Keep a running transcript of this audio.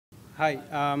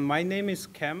Hi, my name is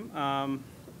Khem.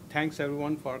 Thanks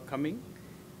everyone for coming.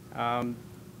 Um,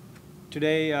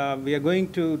 Today we are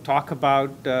going to talk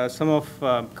about some of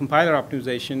compiler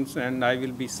optimizations, and I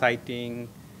will be citing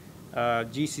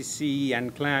GCC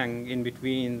and Clang in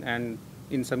between, and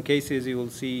in some cases you will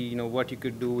see what you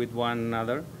could do with one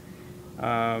another.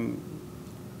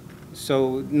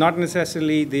 So not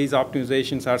necessarily these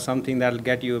optimizations are something that will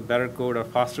get you a better code or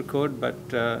faster code, but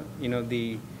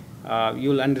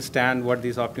you'll understand what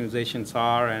these optimizations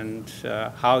are and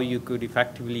how you could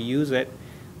effectively use it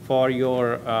for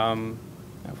your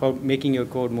for making your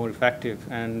code more effective.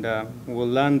 And we'll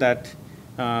learn that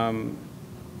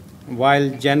while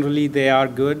generally they are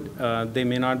good, they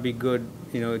may not be good.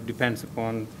 It depends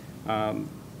upon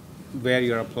where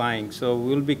you're applying. So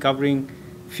we'll be covering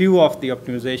few of the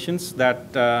optimizations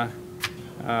that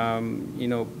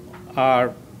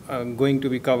are going to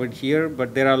be covered here,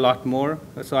 but there are a lot more.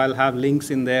 So I'll have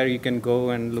links in there you can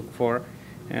go and look for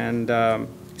and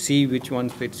see which one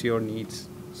fits your needs.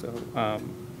 So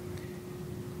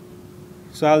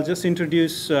I'll just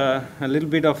introduce a little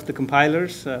bit of the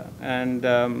compilers.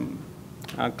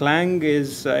 Clang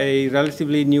is a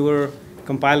relatively newer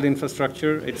compiler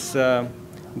infrastructure. It's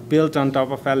built on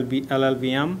top of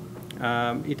LLVM.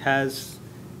 It has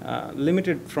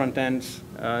limited front ends,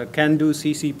 can do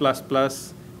C, C++,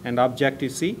 and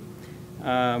Objective-C.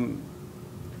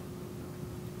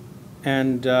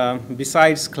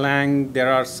 Besides Clang,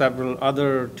 there are several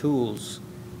other tools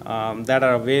that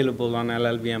are available on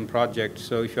LLVM project.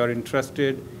 So if you're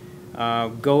interested,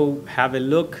 go have a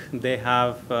look. They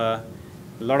have a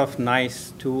lot of nice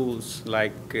tools,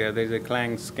 like there's a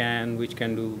Clang scan, which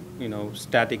can do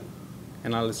static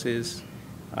analysis.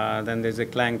 Then there's a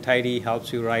Clang tidy,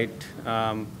 helps you write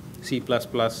C++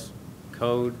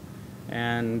 code.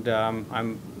 And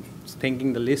I'm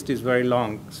thinking the list is very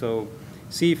long. So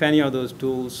see if any of those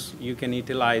tools you can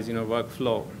utilize in your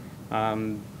workflow.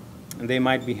 They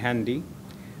might be handy.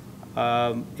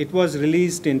 It was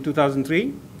released in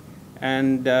 2003.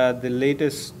 And the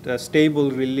latest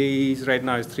stable release right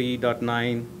now is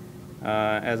 3.9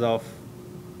 as of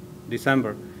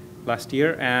December last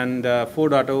year, and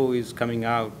 4.0 is coming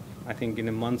out, I think, in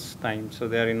a month's time. So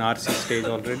they're in RC stage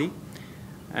already.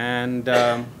 And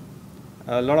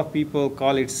a lot of people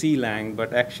call it C-Lang,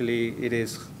 but actually it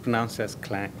is pronounced as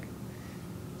Clang.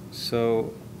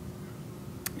 So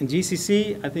in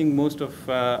GCC, I think most of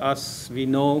us, we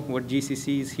know what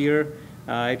GCC is here.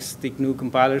 It's the GNU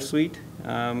compiler suite.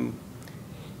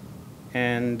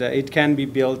 And it can be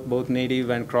built both native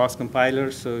and cross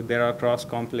compilers. So there are cross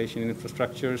compilation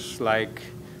infrastructures like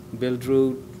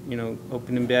Buildroot,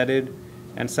 OpenEmbedded,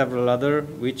 and several other,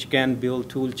 which can build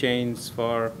tool chains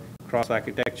for cross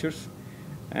architectures.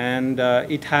 And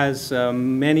it has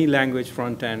many language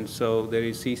front ends. So there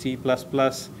is C, C++,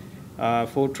 Fortran,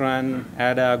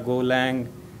 Ada, Golang.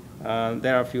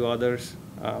 There are a few others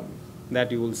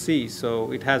that you will see.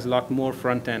 So it has a lot more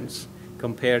front ends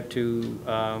compared to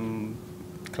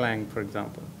Clang, for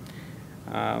example.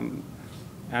 And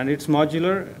it's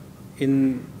modular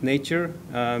in nature,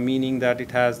 meaning that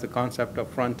it has the concept of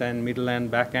front end, middle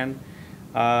end, back end.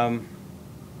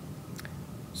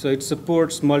 So it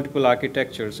supports multiple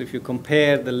architectures. If you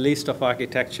compare the list of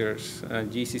architectures,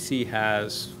 GCC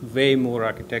has way more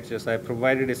architectures. I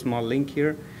provided a small link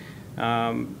here.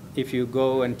 If you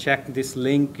go and check this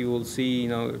link, you will see,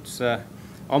 it's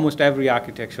almost every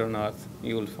architecture on Earth,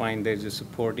 you will find there's a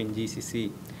support in GCC.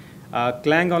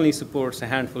 Clang only supports a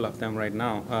handful of them right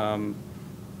now.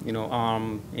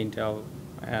 ARM, Intel,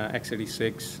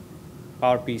 x86,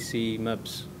 PowerPC,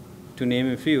 MIPS, to name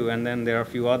a few. And then there are a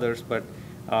few others, but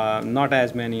not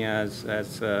as many as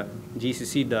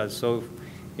GCC does. So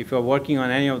if you're working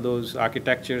on any of those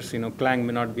architectures, Clang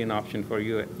may not be an option for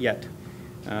you yet.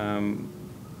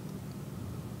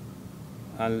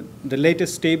 The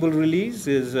latest stable release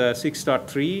is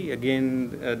 6.3,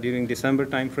 again during December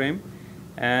timeframe.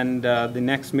 And the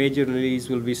next major release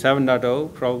will be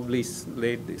 7.0, probably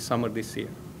late summer this year.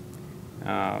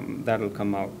 That will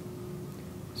come out.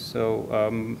 So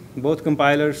both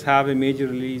compilers have a major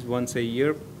release once a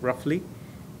year, roughly.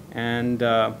 And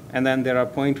then there are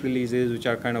point releases, which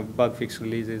are kind of bug fix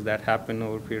releases that happen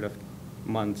over a period of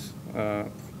months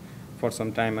for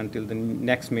some time until the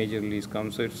next major release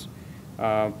comes. So it's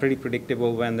pretty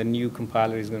predictable when the new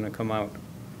compiler is going to come out.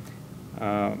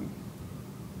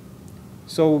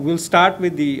 So we'll start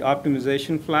with the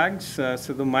optimization flags,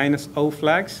 so the -O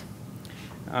flags.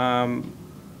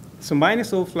 So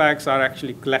 -O flags are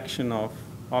actually a collection of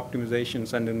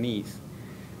optimizations underneath.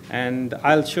 And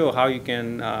I'll show how you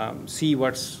can see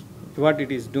what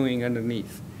it is doing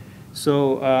underneath.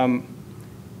 So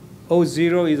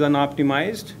O0 is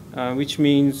unoptimized, which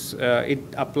means it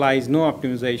applies no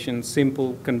optimization,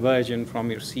 simple conversion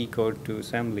from your C code to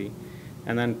assembly,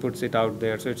 and then puts it out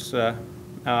there. So it's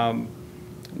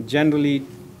generally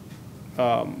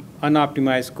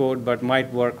unoptimized code, but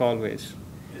might work always.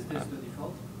 Is this the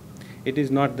default? It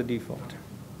is not the default.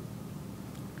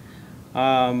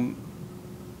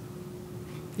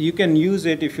 You can use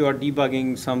it if you are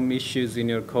debugging some issues in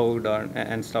your code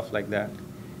and stuff like that.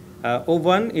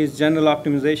 O1 is general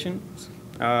optimization.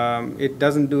 It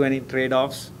doesn't do any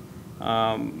trade-offs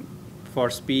for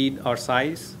speed or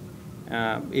size.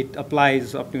 It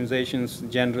applies optimizations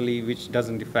generally, which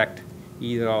doesn't affect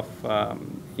either of,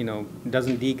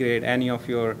 doesn't degrade any of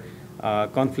your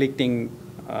conflicting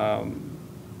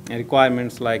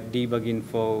requirements like debug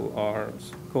info or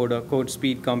code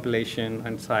speed compilation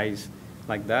and size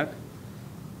like that.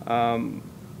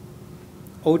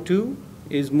 O2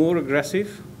 is more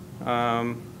aggressive,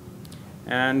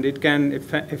 and it can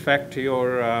affect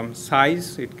your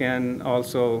size. It can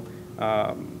also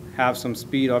have some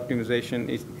speed optimization.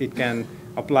 It can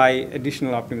apply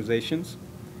additional optimizations.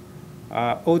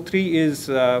 O3 is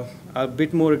a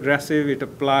bit more aggressive. It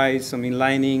applies some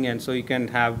inlining, and so you can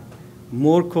have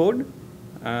more code,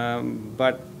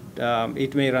 but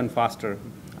it may run faster.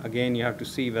 Again, you have to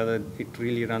see whether it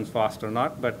really runs fast or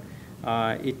not, but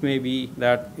it may be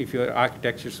that if your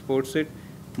architecture supports it,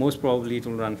 most probably it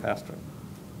will run faster.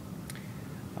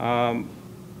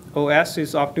 OS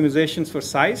is optimizations for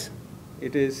size.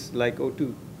 It is like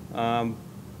O2.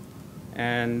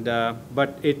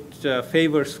 But it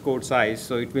favors code size,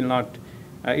 so it will not,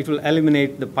 it will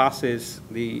eliminate the passes,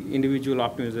 the individual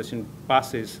optimization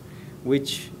passes,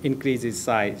 which increases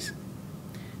size.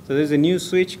 So there's a new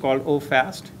switch called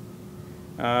OFast.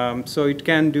 So it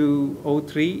can do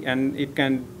O3, and it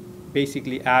can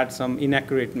basically add some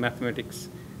inaccurate mathematics,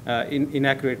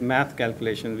 inaccurate math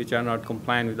calculations, which are not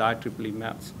compliant with IEEE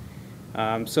maths.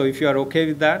 So if you are okay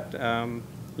with that,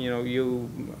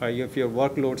 if your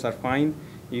workloads are fine,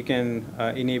 you can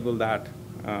enable that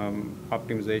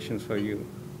optimizations for you.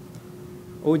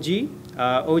 OG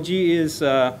is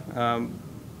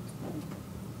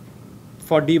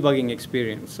for debugging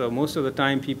experience. So most of the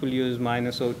time people use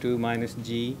 -O2,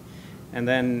 -G, and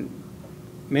then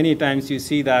many times you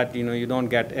see that you don't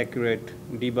get accurate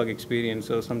debug experience.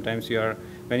 So sometimes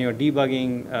when you're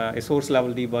debugging, a source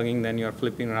level debugging, then you're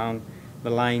flipping around the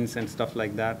lines and stuff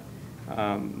like that.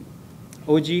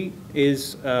 OG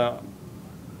is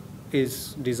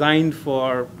designed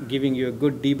for giving you a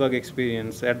good debug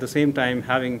experience, at the same time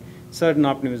having certain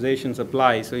optimizations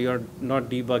apply, so you're not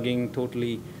debugging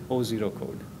totally O0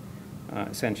 code,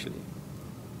 essentially.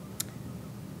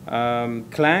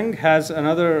 Clang has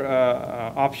another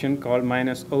option called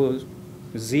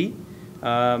 -OZ,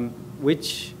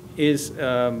 which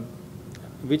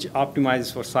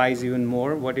optimizes for size even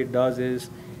more. What it does is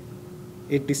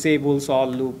it disables all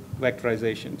loop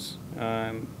vectorizations.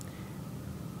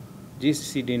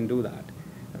 GCC didn't do that.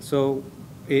 So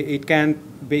it can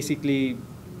basically,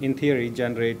 in theory,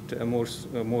 generate a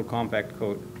more compact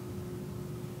code.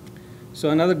 So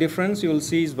another difference you will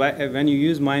see is when you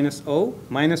use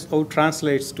 -O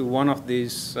translates to one of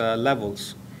these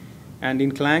levels. And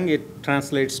in Clang, it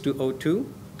translates to O2.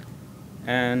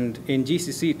 And in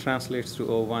GCC, it translates to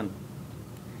O1.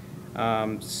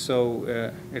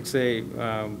 It's a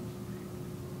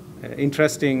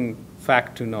interesting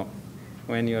fact to know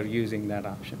when you're using that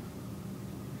option.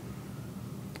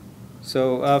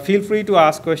 So feel free to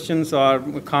ask questions or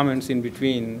comments in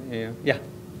between. Yeah.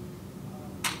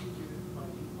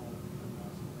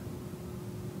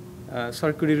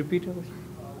 Sorry, could you repeat your question?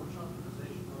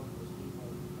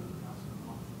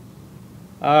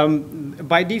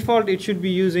 By default, it should be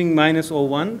using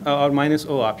 -O1 or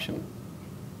 -O option.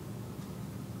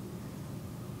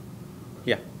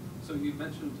 Yeah. So you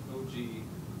mentioned OG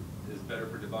is better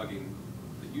for debugging,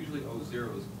 but usually O0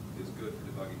 is good for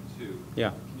debugging too.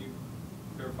 Yeah. Can you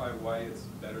clarify why it's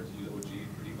better to use OG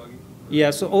for debugging?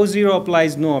 Yeah, so O0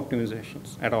 applies no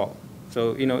optimizations at all.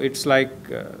 So, it's like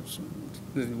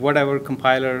whatever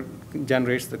compiler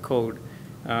generates the code,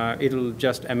 it'll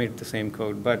just emit the same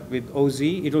code. But with OZ,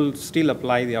 it'll still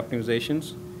apply the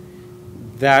optimizations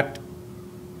that,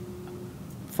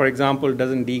 for example,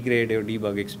 doesn't degrade your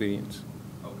debug experience.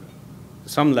 Okay.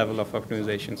 Some level of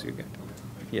optimizations you get. Okay.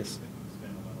 Yes.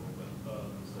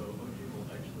 So OG will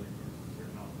actually use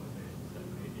certain optimizations that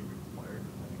may be required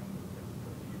depending on the type of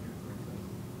code you do, for instance.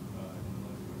 In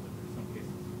most cases, there's some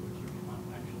cases in which you cannot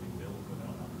actually build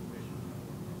without optimization.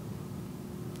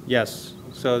 Yes,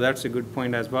 so that's a good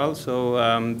point as well. So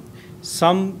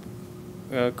some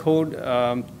code,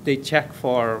 they check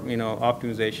for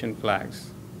optimization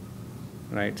flags,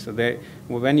 right? So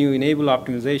when you enable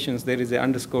optimizations, there is a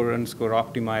 _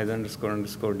 optimize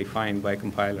 _ defined by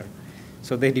compiler.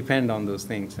 So they depend on those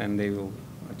things, and they will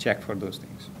check for those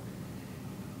things.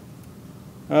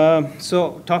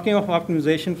 So talking of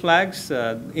optimization flags,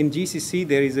 in GCC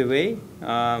there is a way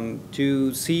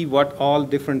to see what all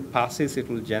different passes it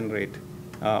will generate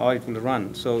or it will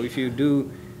run. So if you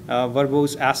do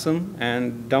verbose asm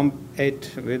and dump it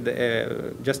with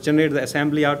just generate the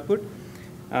assembly output,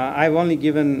 I've only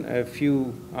given a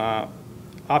few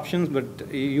options, but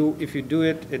if you do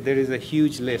it, there is a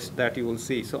huge list that you will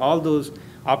see. So all those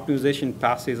optimization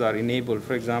passes are enabled.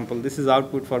 For example, this is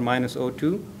output for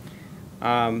 -02.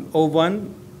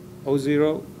 O1,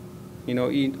 O0,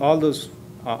 all those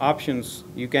options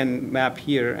you can map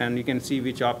here, and you can see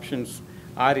which options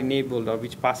are enabled or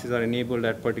which passes are enabled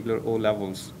at particular O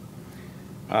levels.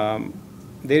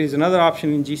 There is another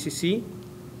option in GCC,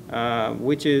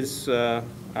 which is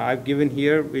I've given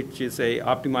here, which is a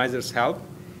optimizer's help.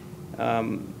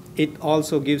 It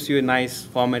also gives you a nice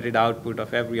formatted output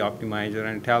of every optimizer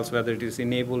and tells whether it is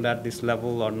enabled at this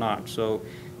level or not. So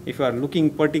if you are looking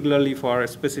particularly for a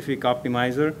specific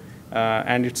optimizer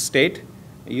and its state,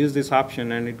 use this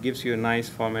option, and it gives you a nice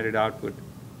formatted output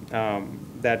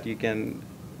that you can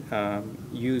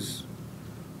use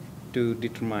to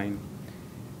determine.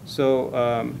 So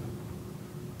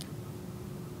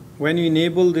when you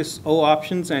enable this O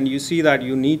options and you see that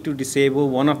you need to disable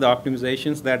one of the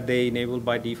optimizations that they enable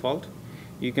by default,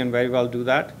 you can very well do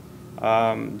that.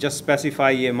 Just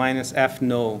specify a -F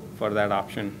no for that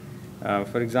option.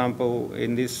 For example,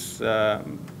 in this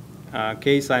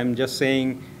case, I'm just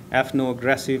saying F no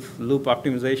aggressive loop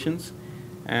optimizations,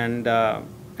 and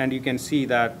you can see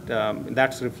that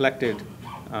that's reflected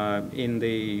in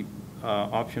the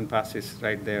option passes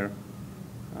right there.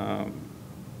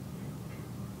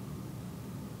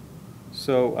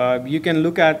 So you can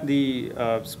look at the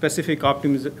specific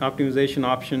optimization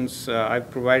options.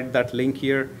 I've provided that link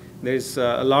here. There's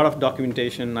a lot of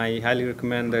documentation. I highly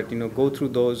recommend that go through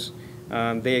those.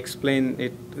 They explain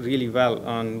it really well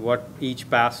on what each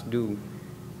pass do.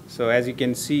 So as you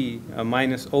can see,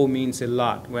 -O means a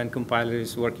lot. When compiler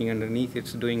is working underneath,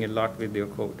 it's doing a lot with your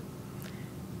code.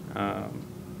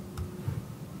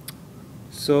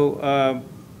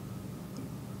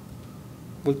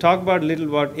 We'll talk about a little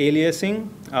about aliasing.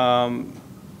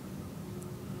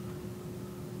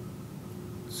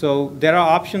 So there are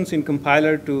options in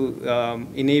compiler to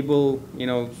enable,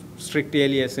 strict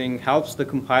aliasing. Helps the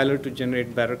compiler to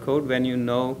generate better code when you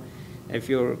know if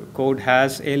your code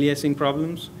has aliasing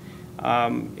problems.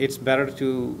 It's better to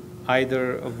either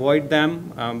avoid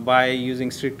them by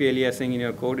using strict aliasing in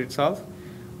your code itself,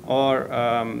 or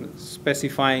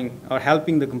specifying or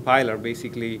helping the compiler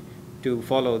basically to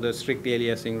follow the strict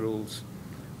aliasing rules.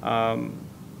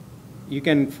 You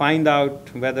can find out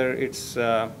whether it's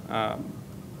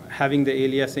having the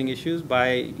aliasing issues by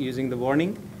using the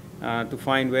warning to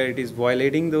find where it is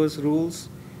violating those rules.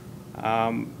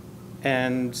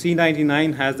 And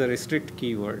C99 has the restrict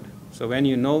keyword. So when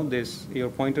you know this, your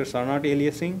pointers are not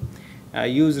aliasing,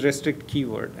 use restrict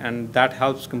keyword, and that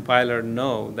helps compiler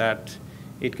know that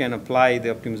it can apply the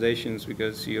optimizations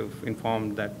because you've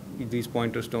informed that these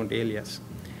pointers don't alias.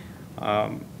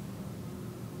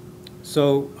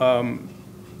 So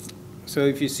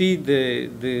if you see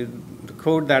the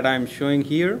code that I'm showing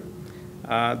here,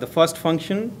 the first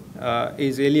function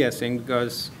is aliasing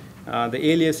because the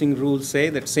aliasing rules say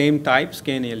that same types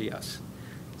can alias.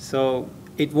 So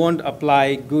it won't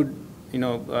apply good,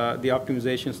 the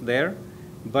optimizations there.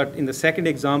 But in the second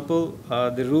example,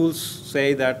 the rules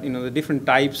say that the different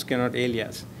types cannot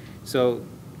alias. So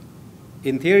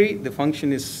in theory, the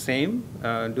function is same,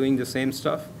 doing the same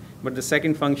stuff, but the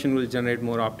second function will generate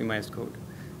more optimized code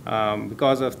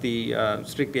because of the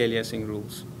strict aliasing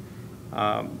rules.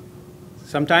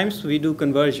 Sometimes we do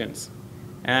conversions,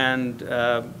 and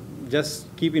just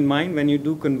keep in mind when you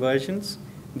do conversions,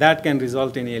 that can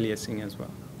result in aliasing as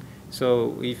well.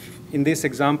 So if in this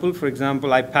example, for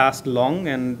example, I passed long,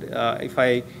 and if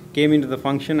I came into the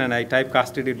function and I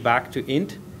typecasted it back to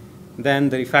int, then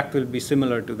the effect will be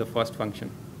similar to the first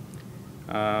function.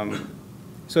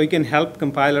 So you can help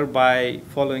compiler by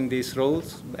following these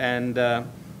rules. And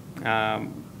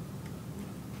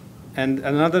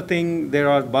another thing, there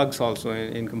are bugs also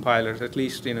in compilers. At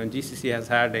least GCC has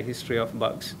had a history of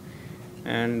bugs.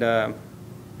 And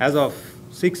as of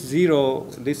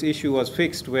 6.0, this issue was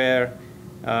fixed where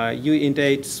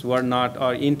uint8s were not,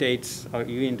 or int8s or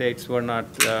uint8s were not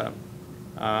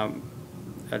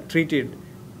treated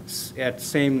at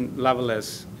same level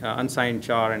as unsigned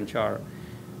char and char.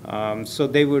 So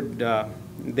they would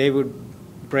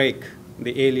break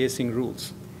the aliasing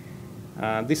rules.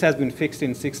 This has been fixed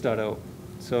in 6.0.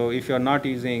 So if you're not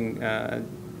using 6.0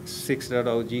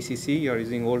 GCC, you're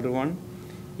using older one,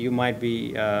 you might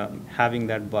be having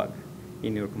that bug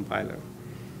in your compiler.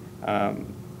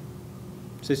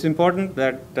 So it's important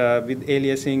that with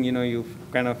aliasing, you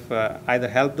kind of either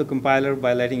help the compiler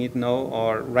by letting it know,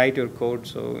 or write your code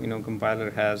so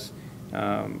compiler has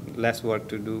less work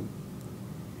to do.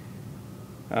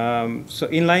 So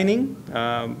inlining,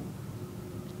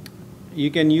 you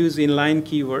can use inline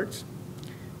keywords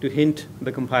to hint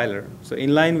the compiler. So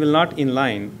inline will not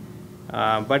inline,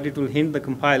 but it will hint the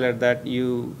compiler that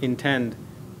you intend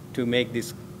to make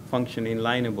this function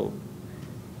inlineable.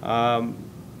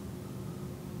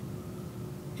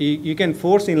 You can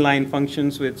force inline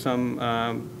functions with some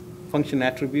function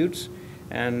attributes,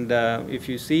 and if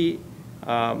you see,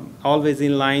 always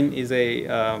inline is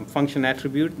a function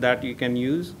attribute that you can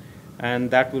use,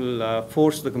 and that will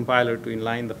force the compiler to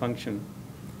inline the function.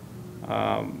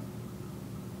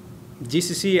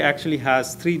 GCC actually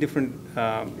has 3 different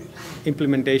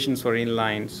implementations for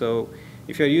inline. So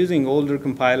if you're using older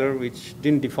compiler which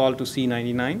didn't default to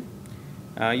C99,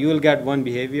 you will get one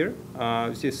behavior,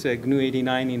 which is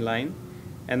GNU89 inline.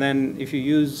 And then if you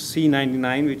use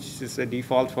C99, which is a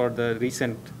default for the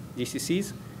recent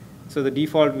GCCs, so the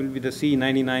default will be the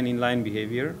C99 inline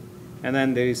behavior. And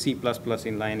then there is C++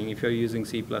 inlining if you're using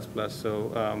C++.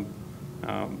 So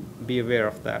be aware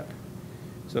of that.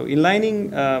 So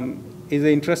inlining is an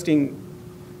interesting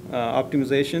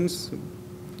optimizations.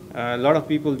 A lot of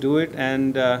people do it,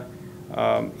 and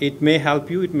it may help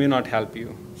you, it may not help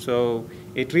you. So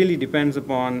it really depends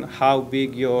upon how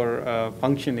big your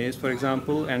function is, for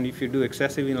example, and if you do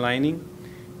excessive inlining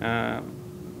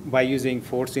by using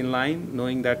force inline,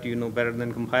 knowing that you know better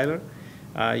than compiler,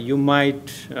 you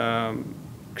might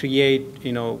create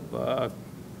a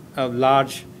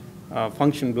large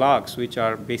function blocks which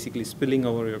are basically spilling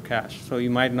over your cache. So you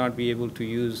might not be able to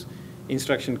use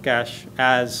instruction cache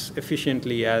as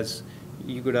efficiently as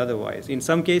you could otherwise. In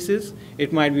some cases,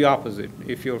 it might be opposite.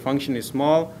 If your function is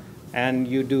small and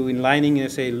you do inlining in,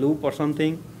 say, loop or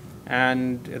something,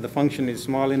 and the function is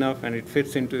small enough and it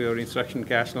fits into your instruction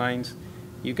cache lines,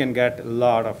 you can get a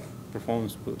lot of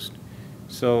performance boost.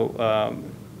 So,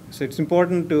 so it's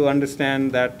important to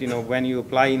understand that when you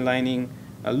apply inlining,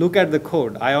 look at the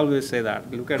code. I always say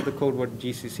that. Look at the code, what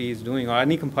GCC is doing, or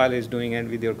any compiler is doing, and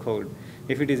with your code.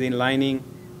 If it is inlining,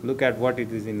 look at what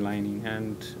it is inlining.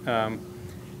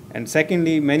 And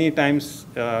secondly, many times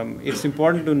it's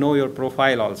important to know your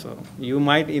profile also. You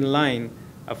might inline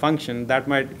a function that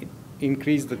might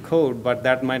increase the code, but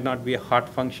that might not be a hot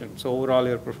function. So overall,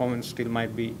 your performance still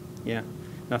might be,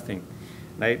 nothing,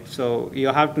 right? So you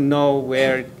have to know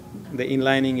where the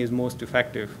inlining is most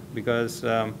effective, because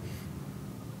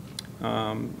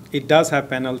it does have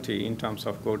penalty in terms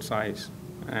of code size.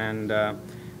 And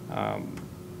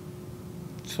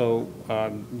so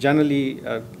generally,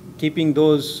 keeping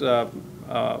those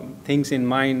things in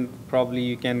mind, probably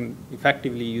you can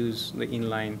effectively use the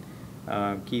inline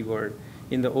keyword.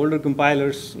 In the older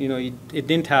compilers, it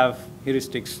didn't have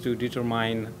heuristics to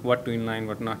determine what to inline,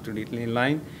 what not to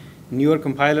inline. Newer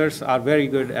compilers are very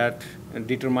good at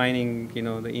determining, the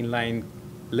inline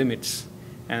limits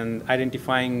and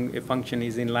identifying a function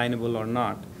is inlineable or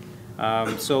not.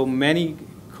 So many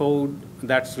code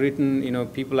that's written,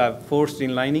 people have forced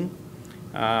inlining.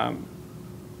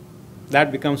 That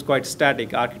becomes quite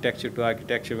static, architecture to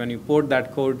architecture. When you port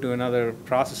that code to another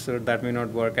processor, that may not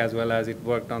work as well as it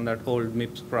worked on that old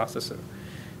MIPS processor.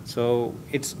 So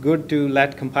it's good to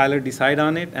let compiler decide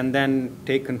on it and then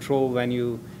take control when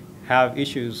you have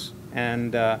issues,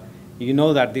 and you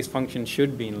know that this function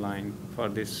should be inline for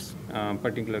this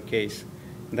particular case.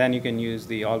 Then you can use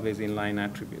the always inline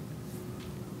attribute.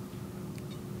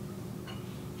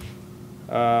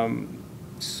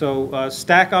 So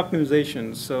stack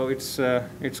optimization. So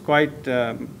it's quite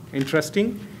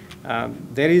interesting.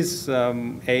 There is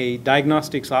a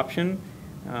diagnostics option.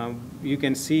 You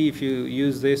can see if you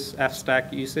use this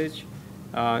fstack usage,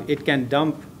 it can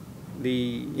dump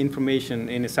the information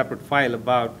in a separate file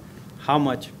about how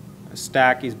much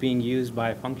stack is being used by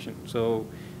a function. So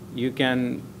you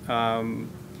can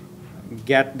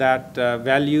get that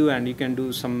value, and you can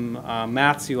do some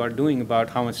maths you are doing about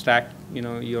how much stack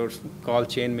your call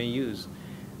chain may use,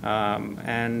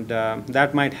 and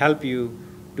that might help you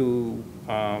to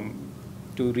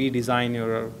redesign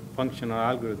your function or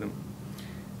algorithm.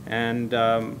 And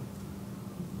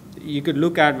you could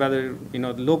look at whether the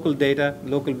local data,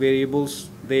 local variables,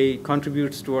 they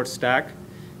contribute towards stack.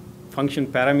 Function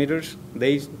parameters,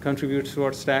 they contribute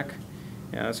towards stack.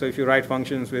 So if you write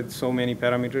functions with so many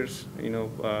parameters,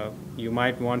 you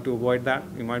might want to avoid that.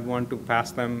 You might want to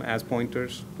pass them as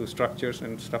pointers to structures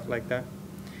and stuff like that.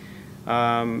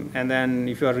 And then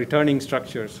if you are returning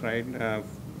structures, right,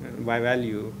 by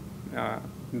value,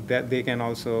 that they can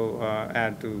also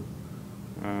add to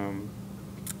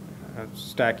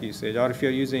stack usage, or if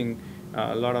you're using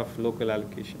a lot of local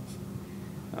allocations.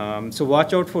 So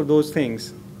watch out for those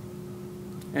things.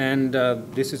 And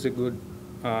this is a good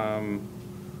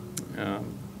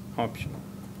option.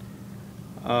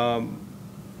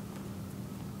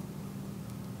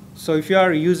 So if you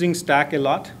are using stack a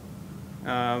lot,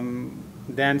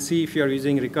 then see if you are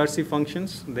using recursive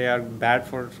functions. They are bad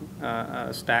for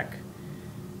stack.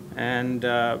 And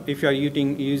if you are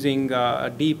using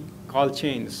deep call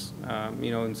chains,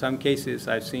 in some cases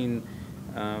I've seen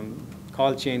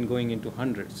call chain going into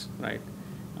hundreds, right?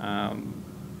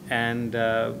 And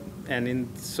in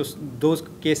those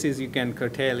cases you can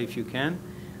curtail if you can.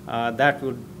 That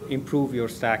would improve your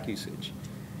stack usage.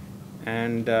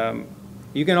 And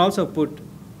you can also put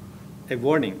a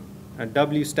warning, a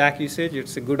W stack usage.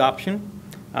 It's a good option.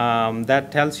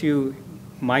 That tells you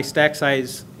my stack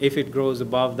size, if it grows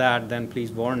above that, then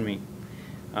please warn me.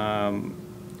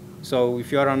 So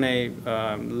if you're on a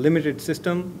limited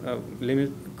system,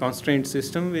 constrained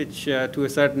system, which to a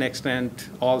certain extent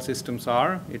all systems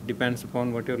are, it depends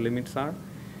upon what your limits are.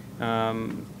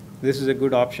 This is a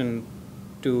good option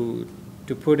to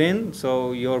put in,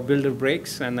 so your builder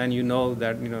breaks, and then you know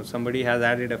that somebody has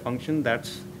added a function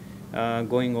that's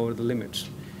going over the limits.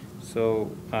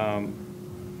 So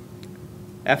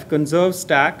fconserve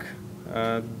stack,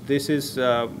 this is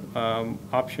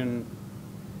option.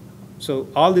 So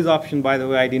all these options, by the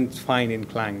way, I didn't find in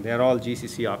Clang. They're all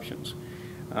GCC options.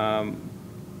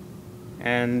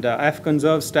 And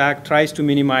fconserve stack tries to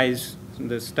minimize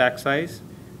the stack size.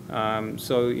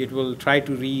 So it will try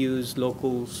to reuse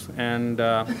locals and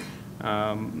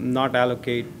not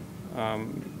allocate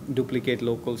duplicate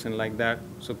locals and like that.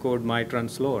 So code might run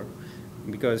slower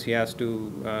because he has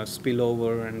to spill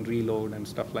over and reload and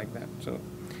stuff like that. So,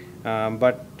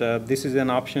 but this is an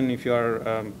option if you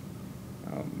are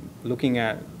looking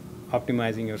at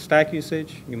optimizing your stack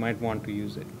usage. You might want to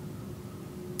use it.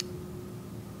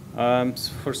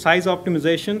 For size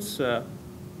optimizations,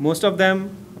 most of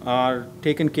them are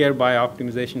taken care by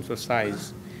optimization for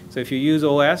size. So if you use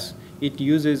OS, it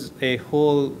uses a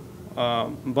whole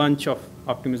bunch of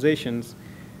optimizations.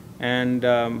 And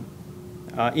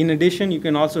in addition, you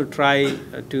can also try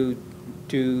to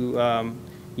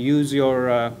use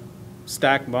your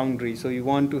stack boundary. So you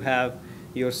want to have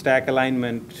your stack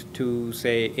alignment to,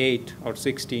 say, 8 or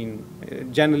 16.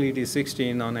 Generally, it is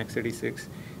 16 on x86.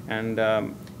 And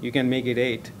you can make it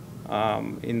 8.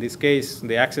 In this case,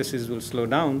 the accesses will slow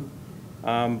down,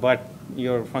 but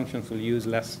your functions will use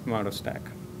less amount of stack.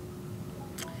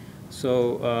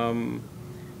 So,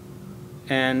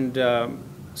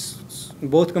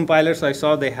 both compilers I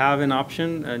saw, they have an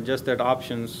option, just that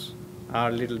options are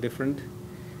a little different.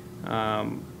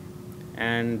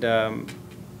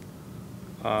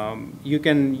 You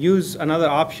can use another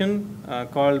option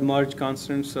called merge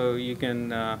constants, so you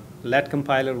can let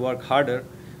compiler work harder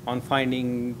on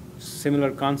finding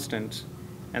similar constants,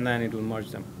 and then it will merge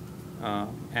them.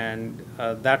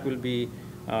 That will be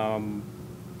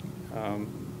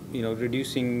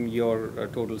reducing your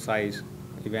total size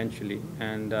eventually.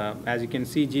 And as you can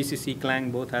see, GCC,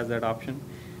 Clang both has that option,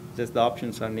 just the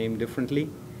options are named differently.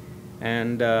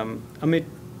 And omit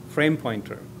frame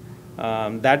pointer.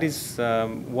 That is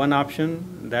one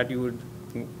option that you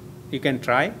can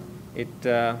try. It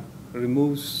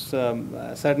removes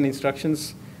certain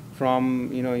instructions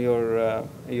from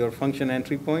your function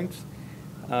entry points,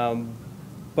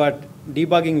 but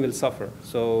debugging will suffer.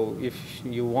 So if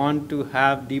you want to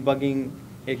have a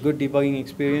good debugging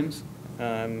experience,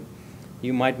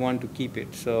 you might want to keep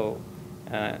it. So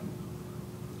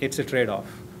it's a trade-off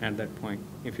at that point.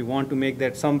 If you want to make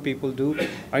that, some people do.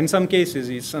 Or in some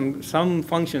cases, some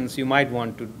functions you might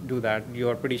want to do that. You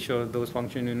are pretty sure those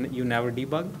functions you never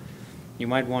debug. You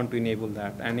might want to enable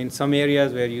that. And in some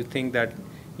areas where you think that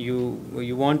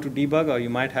you want to debug or you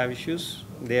might have issues,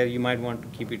 there you might want to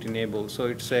keep it enabled. So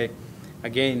it's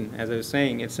again, as I was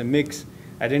saying, it's a mix.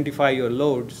 Identify your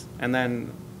loads and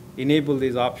then enable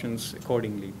these options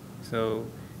accordingly. So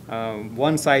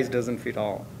one size doesn't fit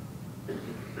all.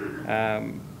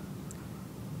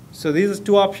 So these are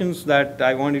two options that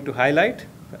I wanted to highlight: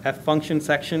 F function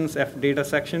sections, F data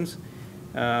sections.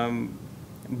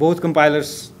 Both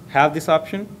compilers have this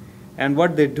option, and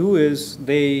what they do is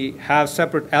they have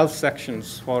separate ELCE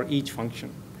sections for each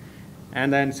function.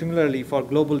 And then similarly for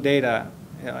global data,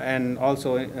 and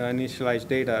also initialize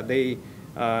data, they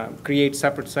create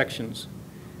separate sections.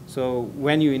 So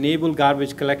when you enable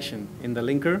garbage collection in the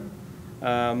linker,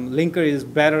 linker is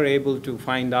better able to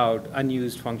find out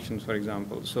unused functions, for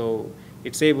example. So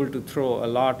it's able to throw a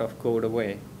lot of code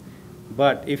away.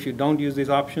 But if you don't use these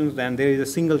options, then there is a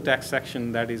single text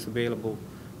section that is available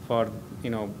for,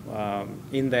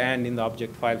 in the end, in the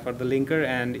object file for the linker,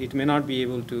 and it may not be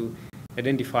able to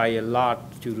identify a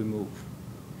lot to remove.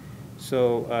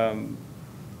 So,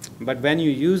 but when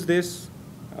you use this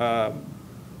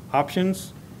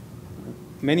options,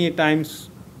 many times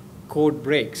code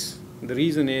breaks. The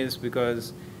reason is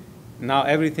because now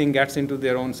everything gets into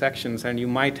their own sections, and you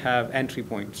might have entry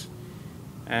points.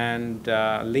 And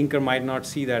linker might not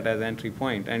see that as entry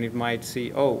point, and it might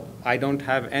see, oh, I don't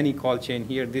have any call chain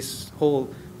here. This whole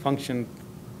function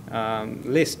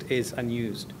list is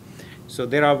unused. So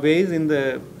there are ways in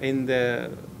the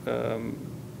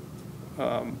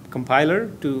compiler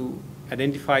to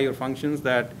identify your functions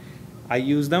that I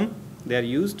use them, they're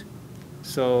used.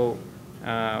 So,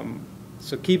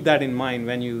 so keep that in mind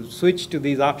when you switch to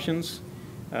these options.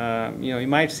 You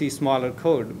might see smaller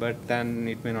code, but then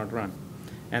it may not run.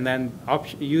 And then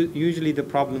usually the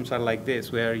problems are like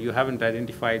this, where you haven't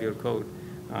identified your code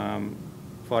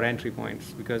for entry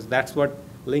points, because that's what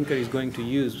linker is going to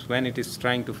use when it is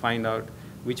trying to find out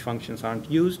which functions aren't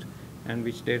used and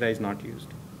which data is not used.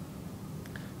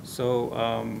 So,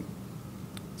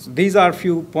 so these are a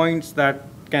few points that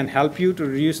can help you to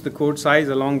reduce the code size,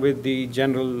 along with the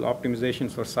general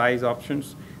optimizations for size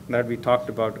options that we talked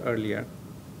about earlier.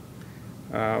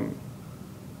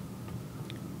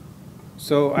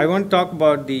 So I want to talk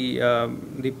about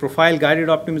the profile guided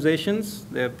optimizations,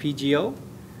 the PGO.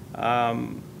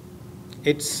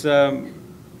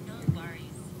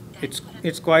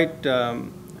 It's quite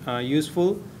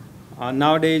useful.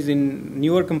 Nowadays, in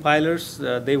newer compilers,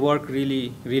 they work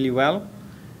really well.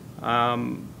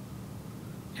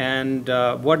 And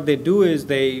what they do is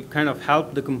they kind of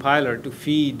help the compiler to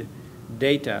feed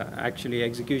data, actually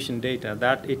execution data,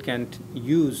 that it can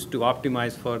use to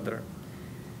optimize further.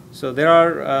 So there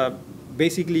are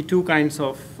basically two kinds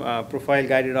of profile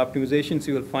guided optimizations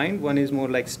you will find. One is more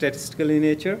like statistical in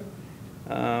nature.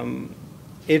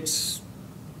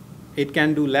 It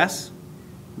can do less,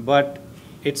 but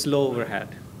it's low overhead.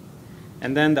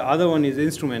 And then the other one is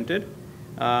instrumented.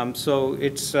 So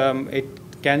it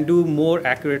can do more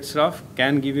accurate stuff,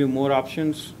 can give you more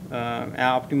options,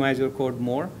 optimize your code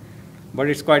more, but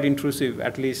it's quite intrusive.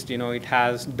 At least it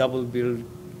has double build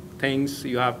things.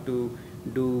 You have to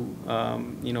do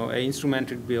an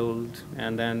instrumented build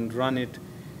and then run it,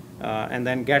 and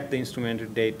then get the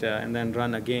instrumented data and then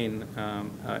run again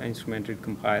instrumented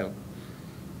compile.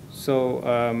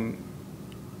 So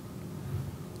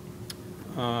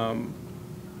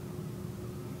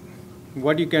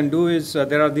what you can do is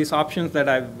there are these options that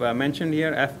I've mentioned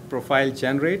here, F profile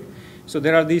generate. So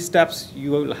there are these steps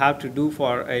you will have to do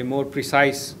for a more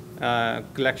precise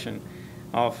collection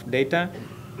of data.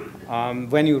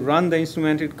 When you run the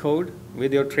instrumented code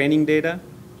with your training data,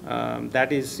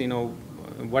 that is,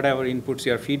 whatever inputs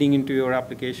you are feeding into your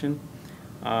application,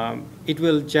 it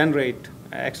will generate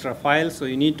extra files. So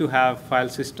you need to have file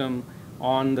system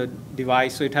on the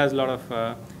device. So it has a lot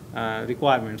of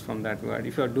requirements from that regard.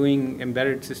 If you are doing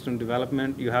embedded system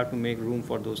development, you have to make room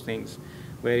for those things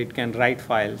where it can write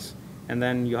files, and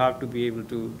then you have to be able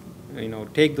to,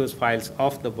 take those files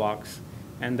off the box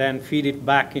and then feed it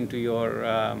back into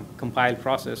your compile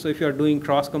process. So if you are doing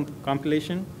cross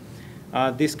compilation,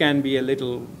 this can be a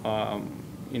little,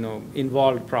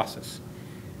 involved process.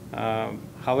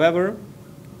 However,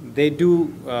 they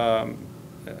do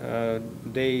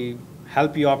they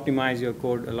help you optimize your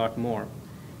code a lot more.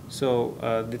 So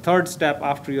the third step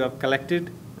after you have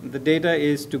collected the data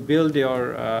is to build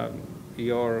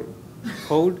your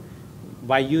code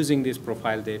by using this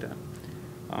profile data.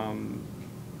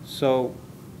 So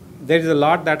there is a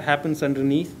lot that happens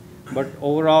underneath, but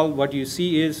overall what you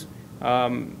see is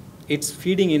it's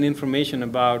feeding in information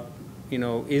about,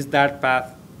 is that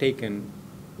path taken,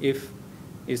 if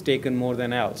is taken more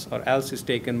than else, or else is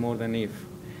taken more than if.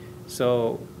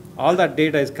 So all that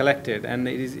data is collected and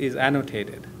it is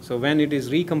annotated. So when it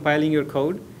is recompiling your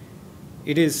code,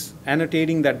 it is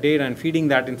annotating that data and feeding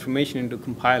that information into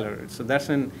compiler. So that's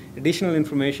an additional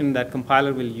information that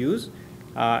compiler will use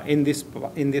in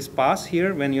this pass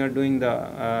here when you are doing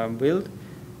the build,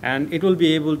 and it will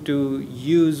be able to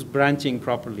use branching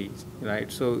properly,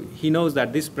 right? So he knows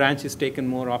that this branch is taken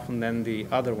more often than the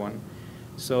other one.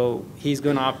 So he's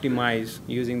going to optimize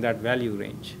using that value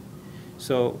range.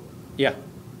 So, yeah.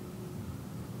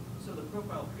 So the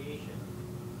profile creation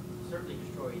certainly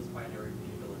destroys binary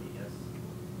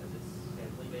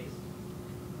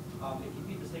If you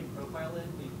feed the same profile in,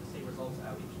 do you get the same results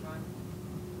out each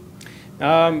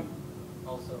time?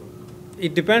 Also,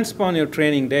 it depends upon your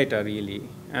training data, really.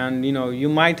 And you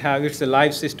might have, it's a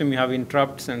live system, you have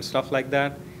interrupts and stuff like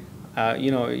that.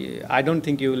 I don't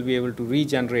think you will be able to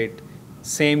regenerate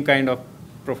same kind of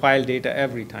profile data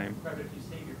every time. right, but if you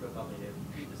save your profile data, if you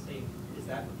feed the same, is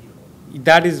that repeatable?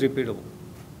 That is repeatable.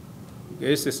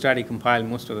 It's a static compile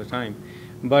most of the time.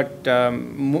 But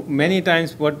many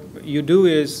times what you do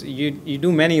is you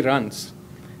do many runs,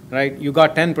 right? You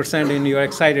got 10% and you're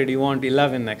excited, you want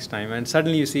 11 next time, and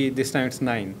suddenly you see this time it's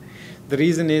 9. The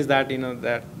reason is that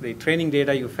that the training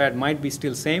data you fed might be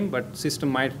still same, but system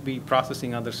might be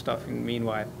processing other stuff in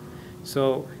meanwhile.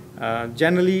 So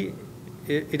generally,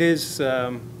 it is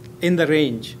in the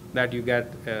range that you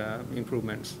get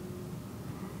improvements.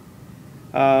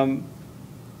 As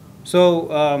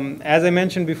I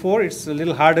mentioned before, it's a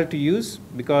little harder to use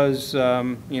because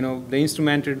the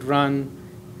instrumented run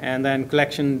and then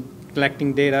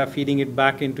collecting data, feeding it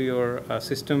back into your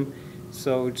system.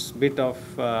 So it's a bit of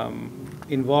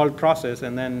involved process,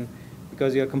 and then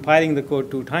because you're compiling the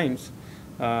code 2 times,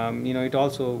 it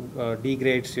also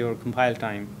degrades your compile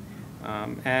time.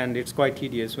 And it's quite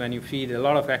tedious when you feed a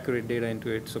lot of accurate data into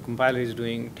it. So compiler is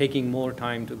taking more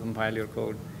time to compile your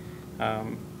code. There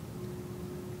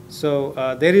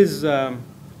is a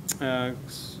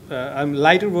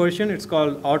lighter version. It's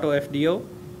called AutoFDO,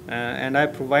 and I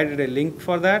provided a link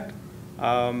for that.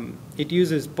 It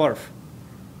uses perf,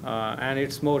 and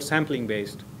it's more sampling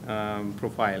based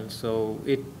profile. So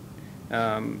it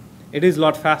is a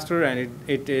lot faster, and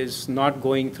it is not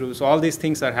going through. So all these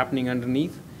things are happening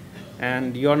underneath,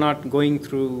 and you're not going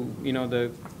through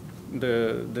the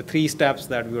 3 steps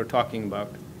that we were talking about.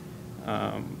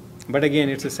 But again,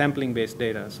 it's a sampling based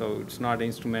data, so it's not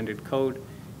instrumented code.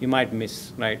 You might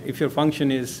miss, right? If your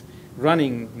function is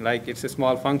running like it's a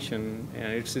small function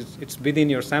and it's within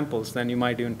your samples, then you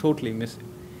might even totally miss it,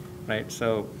 right?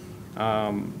 So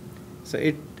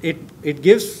it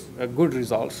gives good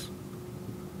results,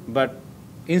 but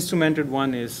instrumented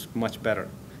one is much better.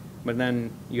 But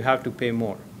then you have to pay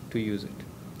more to use it.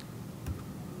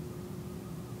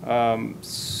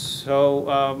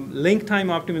 Link time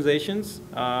optimizations.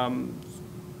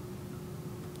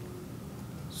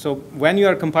 So when you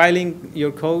are compiling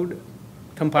your code,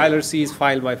 compiler sees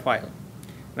file by file,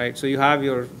 right? So you have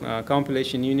your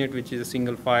compilation unit, which is a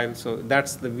single file. So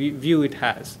that's the view it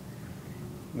has.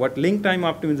 What link time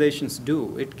optimizations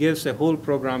do, it gives a whole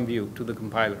program view to the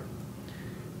compiler.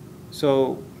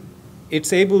 So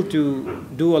it's able to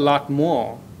do a lot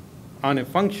more on a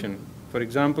function. For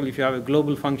example, if you have a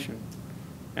global function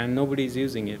and nobody is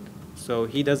using it, so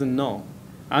he doesn't know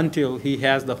until he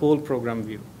has the whole program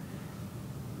view.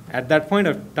 At that point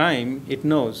of time, it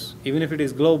knows, even if it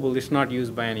is global, it's not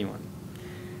used by anyone.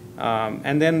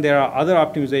 And then there are other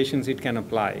optimizations it can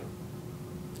apply.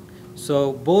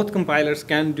 So both compilers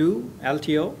can do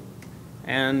LTO,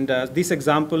 and this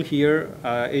example here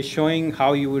is showing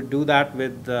how you would do that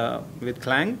with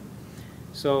Clang.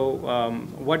 So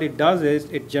what it does is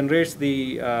it generates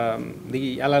the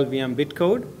LLVM bit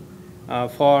code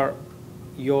for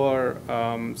your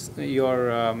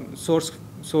source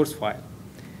file.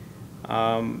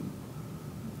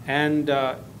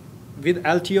 With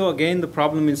LTO, again, the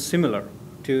problem is similar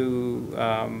to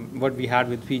what we had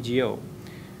with PGO.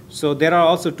 So there are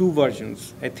also 2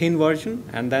 versions, a thin version,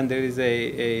 and then there is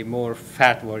a more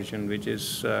fat version, which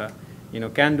is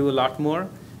can do a lot more.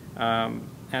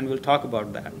 And we'll talk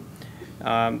about that.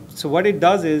 So what it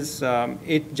does is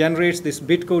it generates this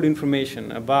bit code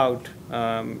information about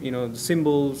the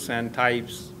symbols and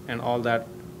types and all that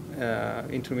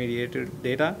intermediate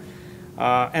data,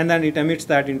 and then it emits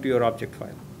that into your object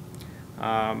file.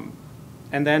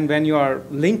 And then when you are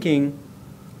linking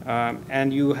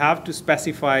and you have to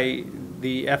specify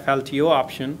the FLTO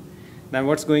option, then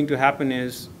what's going to happen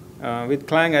is with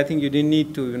Clang, I think you didn't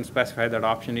need to even specify that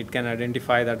option. It can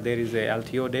identify that there is a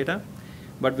LTO data.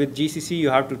 But with GCC, you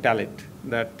have to tell it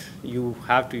that you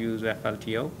have to use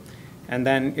FLTO. And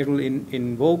then it will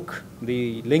invoke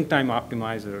the link time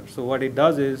optimizer. So what it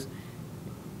does is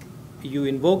you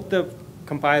invoke the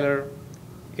compiler.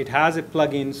 It has a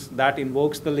plugins that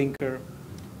invokes the linker.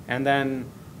 And then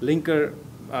linker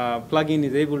plugin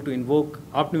is able to invoke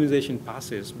optimization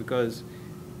passes because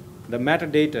the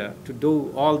metadata to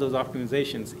do all those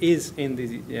optimizations is in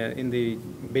the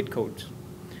bit codes.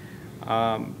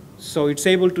 So it's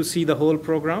able to see the whole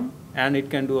program, and it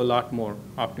can do a lot more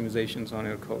optimizations on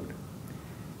your code.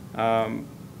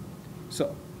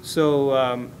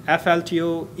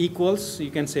 FLTO equals,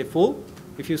 you can say full.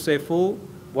 If you say full,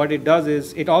 what it does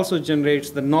is it also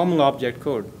generates the normal object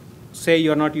code say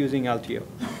you're not using LTO.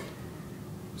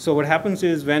 So what happens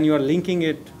is when you're linking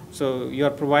it, so you're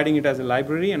providing it as a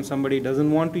library and somebody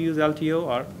doesn't want to use LTO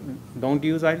or don't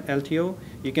use LTO,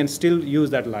 you can still use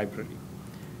that library.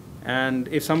 And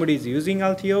if somebody is using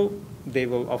LTO, they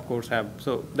will, of course, have,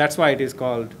 so that's why it is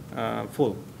called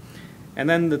full. And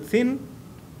then the thin,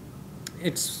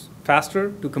 it's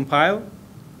faster to compile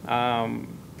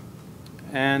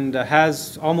and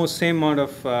has almost same amount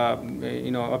of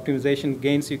optimization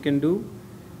gains you can do,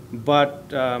 but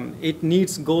it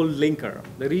needs gold linker.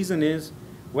 The reason is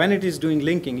when it is doing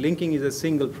linking, linking is a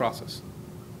single process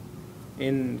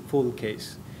in full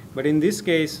case. But in this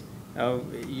case,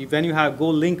 when you have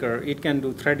gold linker, it can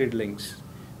do threaded links.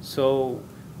 So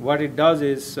what it does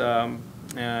is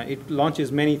it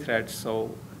launches many threads.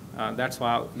 So that's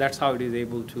how it is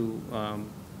able to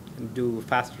do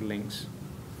faster links.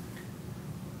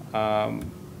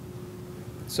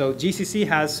 So GCC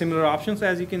has similar options,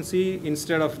 as you can see.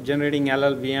 Instead of generating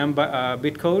LLVM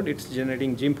bitcode, it's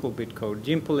generating Gimple bitcode.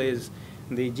 Gimple is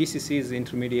the GCC's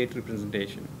intermediate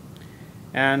representation.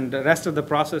 And the rest of the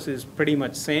process is pretty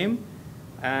much same.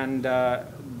 And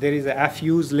there is a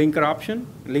fuse linker option,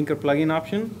 linker plugin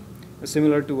option,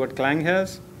 similar to what Clang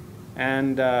has.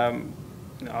 And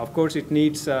of course, it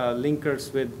needs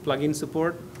linkers with plugin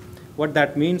support. What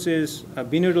that means is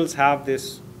binoodles have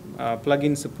this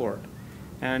plugin support.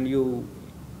 And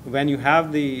when you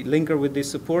have the linker with this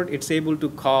support, it's able to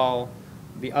call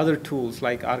the other tools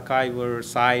like archiver,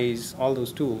 size, all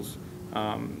those tools.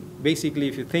 Basically,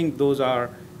 if you think those are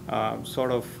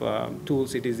sort of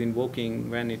tools it is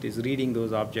invoking when it is reading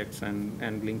those objects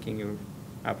and linking your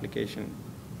application.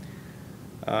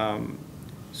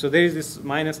 So there is this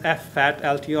 -f-fat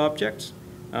LTO objects,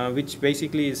 which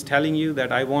basically is telling you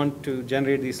that I want to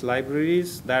generate these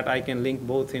libraries that I can link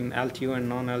both in LTO and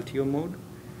non-LTO mode.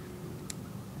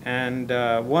 And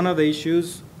one of the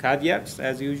issues, caveats,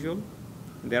 as usual,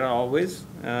 there are always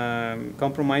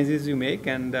compromises you make,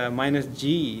 and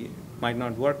 -G might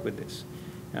not work with this.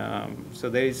 So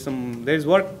there is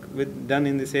work done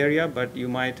in this area, but you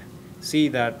might see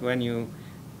that when you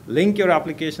link your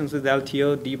applications with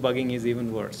LTO, debugging is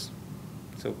even worse.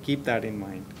 So keep that in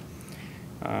mind.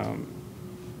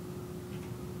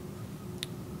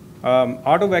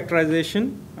 Auto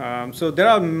vectorization. So there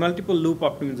are multiple loop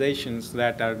optimizations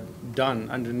that are done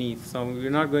underneath. So we're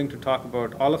not going to talk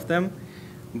about all of them,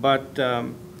 but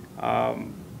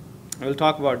we'll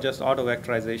talk about just auto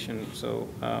vectorization. So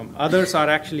others are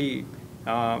actually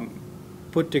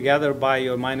put together by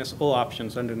your -O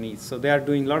options underneath. So they are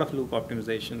doing a lot of loop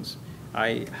optimizations.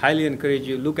 I highly encourage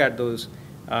you look at those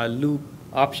loop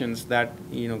options that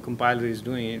compiler is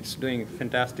doing. It's doing a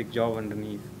fantastic job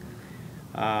underneath.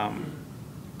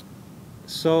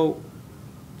 So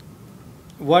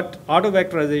what auto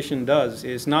vectorization does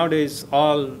is nowadays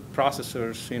all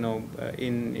processors,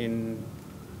 in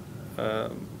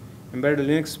embedded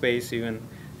Linux space even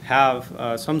have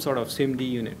some sort of SIMD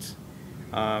units.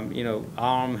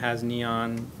 ARM has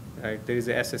Neon, right? There is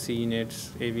the SSE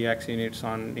units, AVX units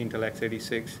on Intel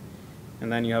x86, and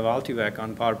then you have Altivec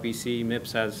on PowerPC.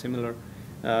 MIPS has similar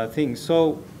things.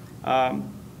 So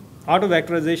auto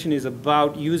vectorization is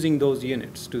about using those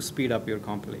units to speed up your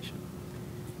compilation.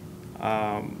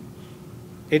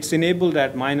 It's enabled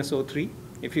at -O3.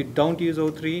 If you don't use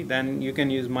O3, then you can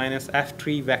use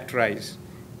 -F3 vectorize.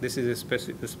 This is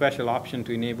a special option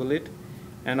to enable it.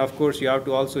 And of course, you have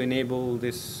to also enable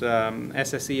this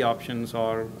SSE options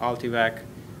or Altivec.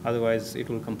 Otherwise, it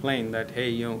will complain that, hey,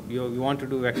 you want to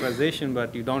do vectorization,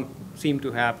 but you don't seem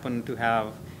to happen to have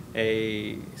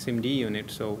a SIMD unit,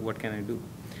 so what can I do?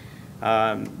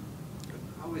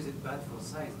 How is it bad for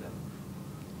size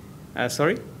then?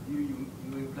 Sorry? You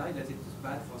imply that it's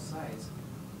bad for size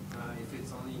if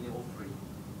it's only in O3.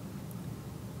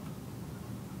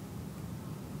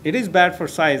 It is bad for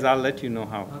size. I'll let you know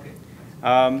how. Okay.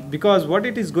 Because what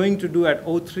it is going to do at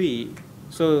O3,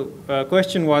 so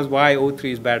question was why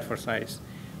O3 is bad for size.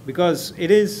 Because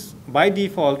it is, by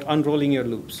default, unrolling your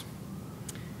loops.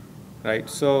 Right?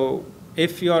 So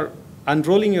if you're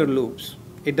unrolling your loops,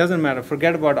 it doesn't matter.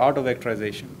 Forget about auto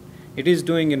vectorization. It is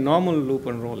doing a normal loop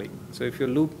unrolling. So if your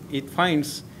loop it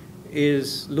finds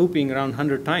is looping around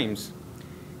 100 times,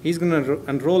 he's going to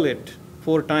unroll it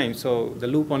 4 times. So the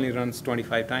loop only runs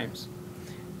 25 times,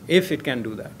 if it can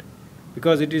do that,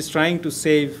 because it is trying to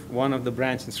save one of the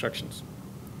branch instructions.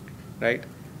 Right?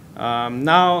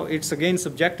 Now it's again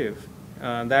subjective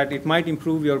that it might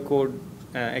improve your code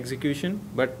execution,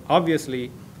 but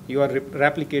obviously you are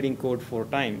replicating code 4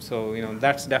 times, so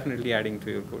that's definitely adding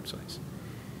to your code size.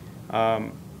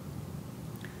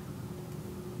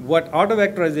 What auto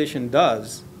vectorization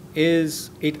does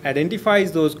is it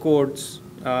identifies those codes,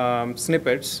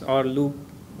 snippets or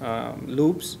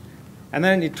loops, and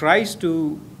then it tries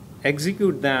to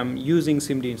execute them using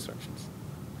SIMD instructions.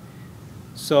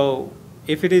 So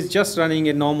if it is just running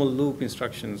a normal loop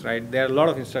instructions, right, there are a lot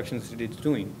of instructions that it's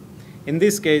doing. In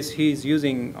this case, he's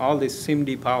using all this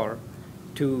SIMD power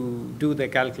to do the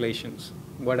calculations,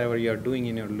 whatever you're doing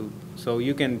in your loop. So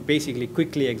you can basically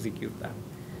quickly execute that.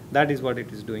 That is what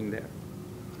it is doing there.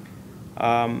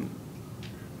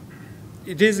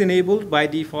 It is enabled by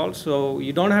default, so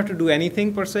you don't have to do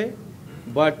anything per se,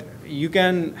 but you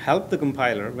can help the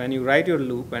compiler when you write your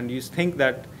loop and you think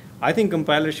that, I think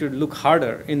compiler should look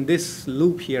harder in this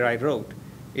loop here I wrote.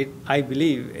 It, I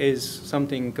believe, is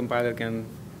something compiler can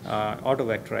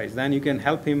auto-vectorize. Then you can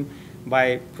help him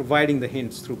by providing the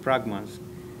hints through pragmas.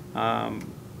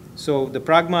 So the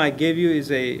pragma I gave you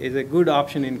is a good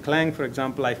option in Clang, for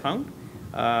example, I found.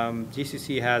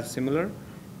 GCC has similar,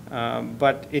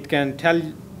 but it can tell,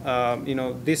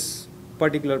 this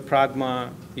particular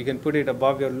pragma, you can put it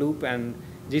above your loop, and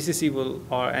GCC will,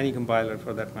 or any compiler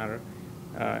for that matter,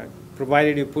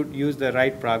 provided you use the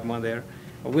right pragma there,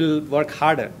 will work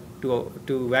harder to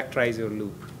vectorize your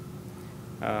loop.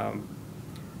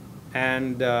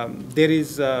 There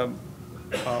is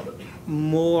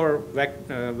more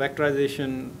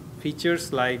vectorization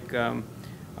features, like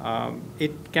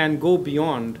it can go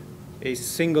beyond a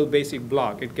single basic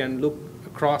block. It can look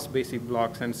across basic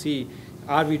blocks and see,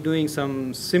 are we doing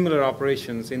some similar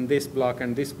operations in this block,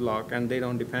 and they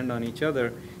don't depend on each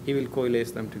other. He will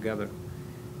coalesce them together.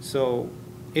 So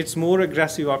it's more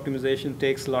aggressive optimization,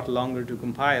 takes a lot longer to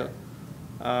compile,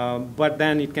 but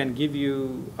then it can give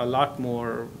you a lot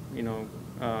more,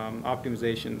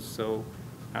 optimizations. So,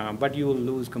 but you will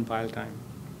lose compile time.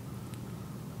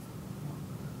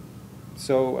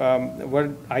 So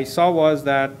what I saw was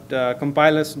that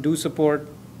compilers do support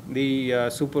the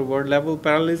super word level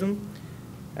parallelism.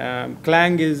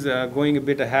 Clang is going a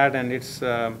bit ahead, and it's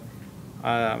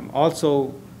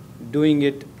also doing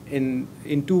it in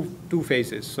two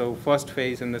phases. So first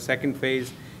phase and the second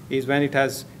phase is when it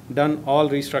has done all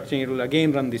restructuring, it will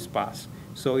again run this pass.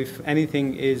 So if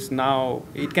anything is now,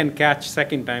 it can catch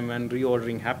second time when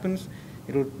reordering happens,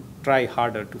 it will try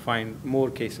harder to find more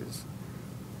cases.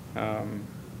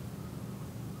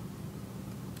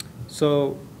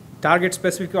 So target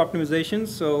specific optimizations.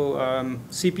 So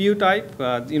CPU type,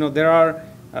 there are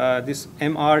this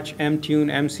march, mtune,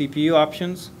 mCPU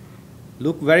options.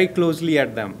 Look very closely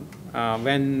at them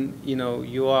when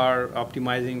you are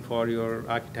optimizing for your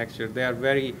architecture. They are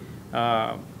very,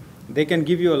 they can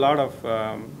give you a lot of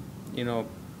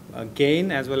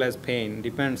gain as well as pain.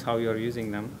 Depends how you are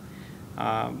using them.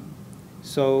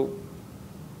 So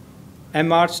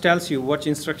march tells you which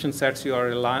instruction sets you are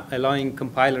allowing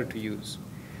compiler to use.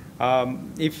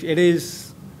 If it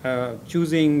is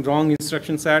choosing wrong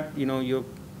instruction set,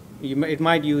 it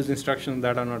might use instructions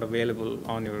that are not available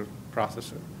on your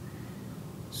processor.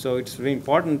 So it's very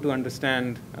important to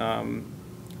understand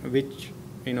which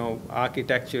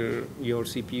architecture your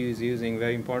CPU is using.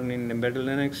 Very important in embedded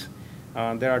Linux.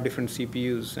 There are different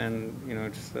CPUs, and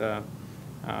it's a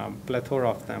plethora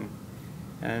of them.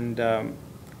 And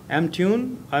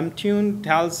mtune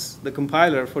tells the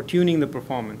compiler for tuning the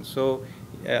performance. So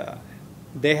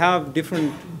they have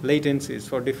different latencies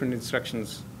for different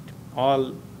instructions,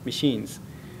 all machines.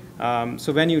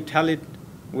 So when you tell it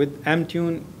with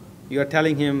mtune, you are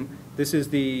telling him this is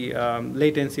the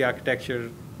latency architecture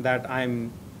that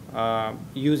I'm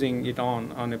using it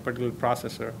on a particular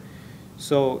processor.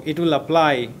 So it will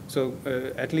apply. So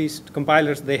at least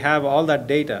compilers, they have all that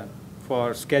data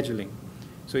for scheduling.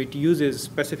 So it uses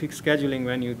specific scheduling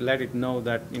when you let it know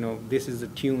that this is the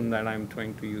tune that I'm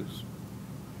trying to use.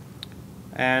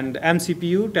 And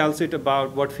mCPU tells it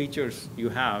about what features you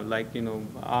have, like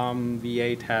ARM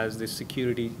v8 has this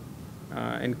security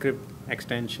encrypt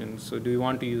extensions. So do you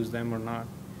want to use them or not?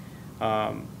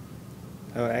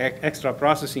 Extra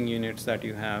processing units that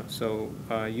you have. So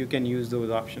you can use those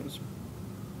options.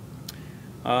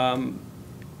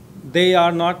 They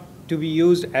are not to be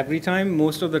used every time.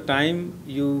 Most of the time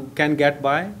you can get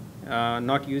by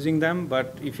not using them,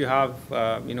 but if you have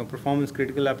performance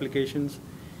critical applications,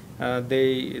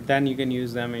 then you can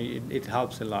use them. It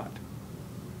helps a lot.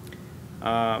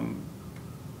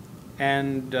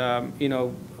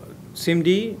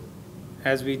 SIMD,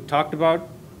 as we talked about,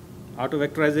 auto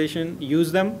vectorization,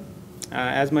 use them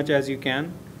as much as you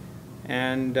can,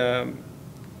 and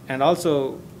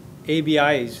also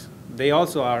ABIs, they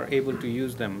also are able to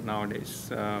use them nowadays.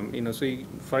 So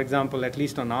for example, at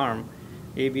least on ARM,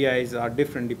 ABIs are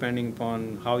different depending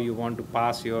upon how you want to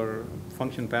pass your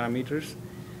function parameters.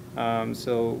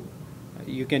 So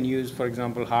you can use, for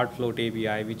example, hard float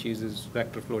ABI, which uses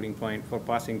vector floating point for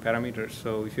passing parameters.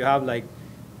 So if you have like,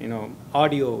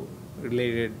 audio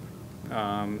related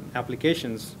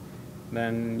applications,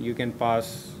 then you can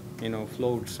pass,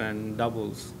 floats and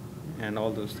doubles and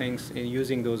all those things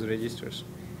using those registers.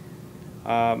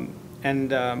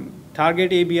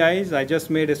 Target ABIs, I just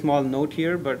made a small note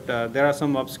here, but there are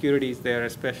some obscurities there,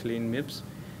 especially in MIPS.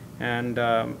 And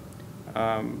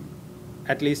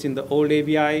at least in the old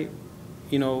ABI,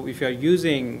 if you're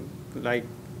using like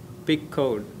big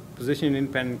code, position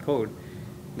independent code,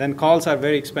 then calls are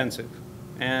very expensive.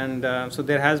 And so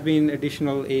there has been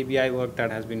additional ABI work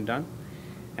that has been done.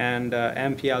 And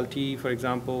MPLT, for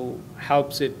example,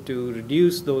 helps it to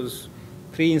reduce those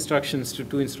 3 instructions to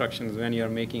 2 instructions when you're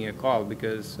making a call,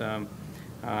 because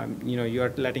you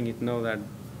are letting it know that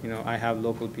I have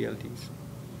local PLTs.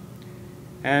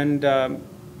 And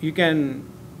you can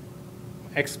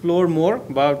explore more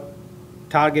about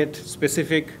target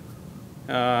specific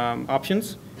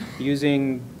options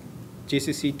using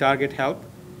GCC target help.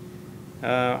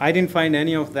 I didn't find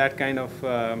any of that kind of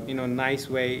nice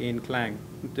way in Clang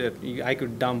that I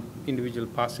could dump individual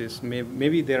passes.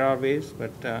 Maybe there are ways,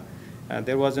 but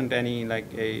there wasn't any like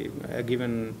a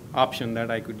given option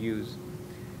that I could use.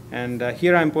 And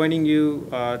here I'm pointing you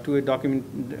to a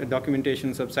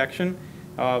documentation subsection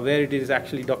where it is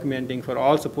actually documenting for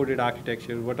all supported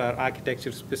architectures what are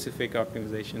architecture specific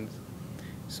optimizations.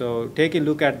 So take a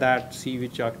look at that, see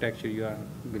which architecture you are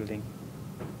building.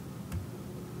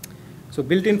 So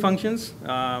built-in functions.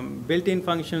 Built-in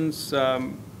functions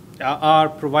are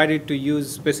provided to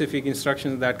use specific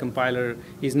instructions that compiler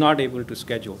is not able to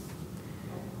schedule.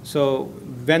 So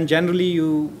when generally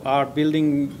you are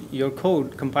building your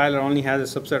code, compiler only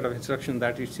has a subset of instructions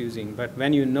that it's using. But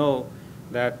when you know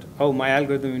that, oh, my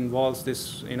algorithm involves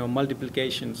this,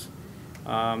 multiplications,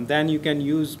 then you can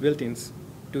use built-ins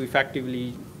to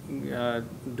effectively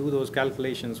do those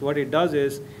calculations. What it does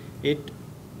is it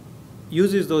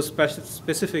uses those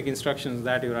specific instructions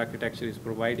that your architecture is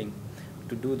providing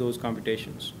to do those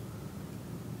computations.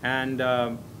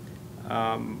 So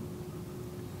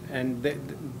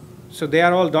they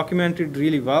are all documented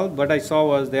really well. What I saw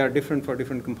was they are different for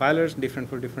different compilers, different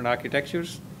for different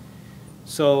architectures.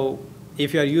 So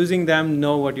if you are using them,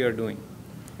 know what you are doing.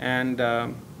 And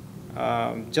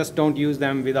just don't use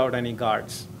them without any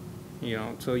guards.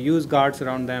 So use guards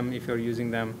around them if you're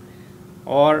using them.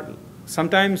 Or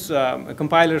sometimes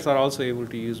compilers are also able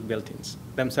to use built-ins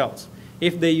themselves.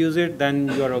 If they use it, then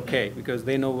you're okay, because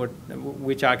they know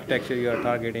which architecture you are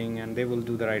targeting, and they will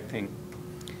do the right thing.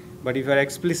 But if you're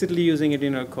explicitly using it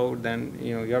in your code, then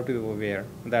you have to be aware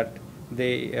that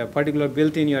the particular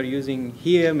built-in you're using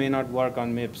here may not work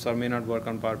on MIPS or may not work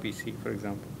on PowerPC, for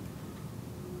example.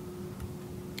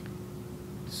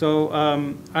 So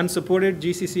unsupported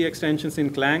GCC extensions in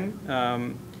Clang.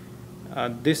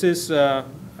 This is a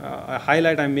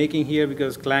highlight I'm making here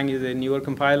because Clang is a newer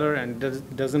compiler and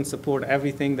doesn't support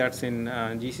everything that's in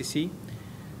GCC.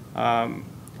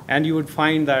 And you would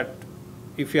find that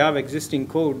if you have existing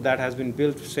code that has been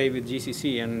built, say, with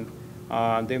GCC, and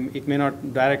it may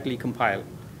not directly compile.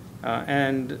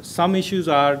 And some issues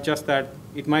are just that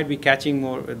it might be catching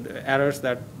more errors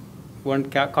that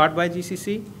weren't caught by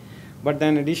GCC. But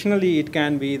then additionally, it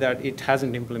can be that it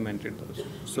hasn't implemented those.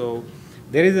 So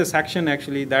there is a section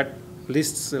actually that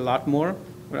lists a lot more.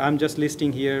 I'm just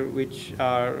listing here which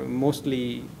are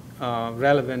mostly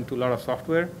relevant to a lot of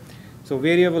software. So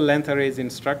variable length arrays in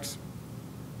structs.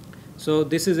 So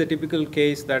this is a typical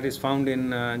case that is found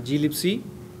in glibc.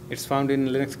 It's found in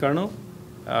Linux kernel.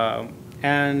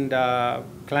 And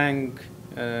Clang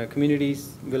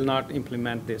communities will not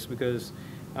implement this because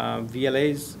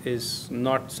VLAs is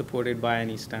not supported by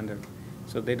any standard.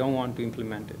 So they don't want to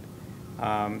implement it.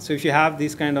 So if you have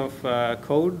this kind of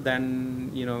code,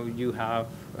 then you have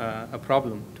a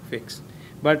problem to fix.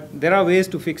 But there are ways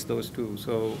to fix those too.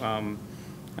 So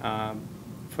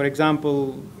for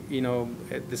example,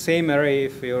 the same array,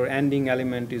 if your ending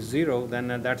element is 0,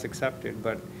 then that's accepted.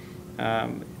 But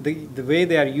the way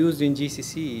they are used in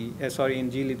GCC, in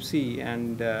glibc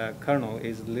and kernel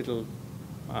is a little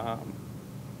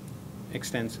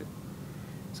extensive.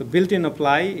 So built-in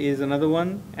apply is another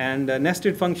one, and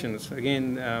nested functions.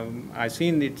 Again, I've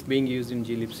seen it's being used in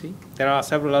glibc. There are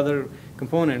several other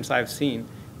components I've seen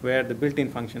where the built-in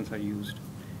functions are used.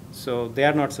 So they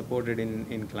are not supported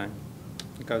in Clang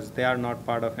because they are not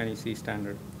part of any C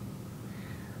standard.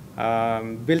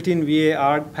 Built-in VA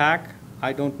ARG pack,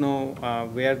 I don't know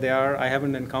where they are. I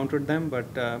haven't encountered them, but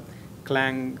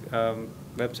Clang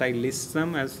website lists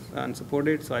them as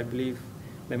unsupported, so I believe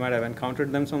they might have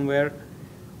encountered them somewhere.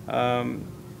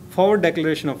 forward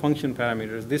declaration of function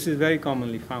parameters. This is very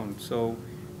commonly found. So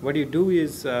what you do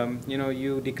is,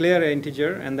 you declare an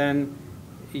integer and then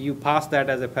you pass that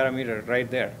as a parameter right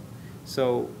there.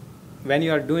 So when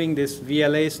you are doing this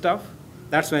VLA stuff,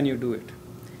 that's when you do it.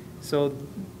 So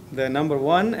the number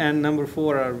 1 and number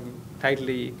 4 are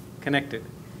tightly connected.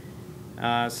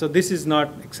 So this is not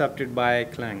accepted by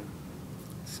Clang.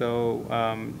 So,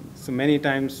 so many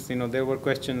times, there were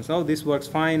questions, oh, this works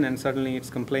fine, and suddenly it's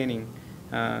complaining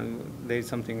there is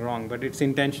something wrong, but it's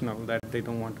intentional that they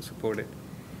don't want to support it.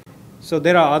 So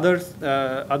there are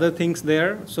other things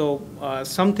there. So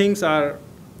some things are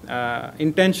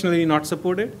intentionally not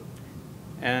supported,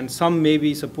 and some may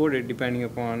be supported depending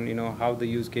upon how the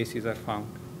use cases are found.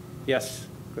 Yes,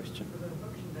 question. For the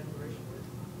function declaration, would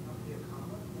it not be a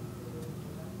comma?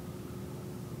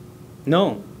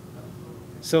 No.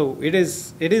 So it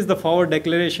is the forward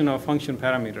declaration of function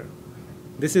parameter.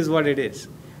 This is what it is.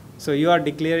 So you are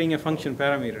declaring a function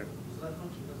parameter. So that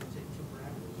function doesn't take 2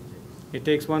 parameters, It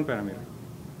takes 1 parameter.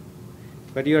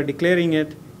 But you are declaring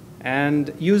it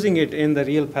and using it in the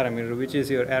real parameter, which is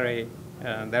your array.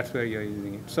 That's where you're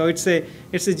using it. So it's a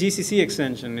GCC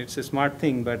extension. It's a smart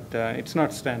thing, but it's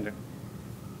not standard.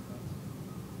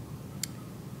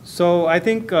 So I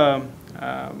think,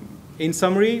 in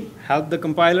summary, help the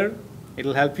compiler.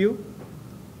 It'll help you.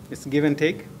 It's give and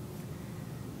take.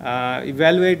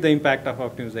 Evaluate the impact of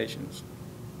optimizations.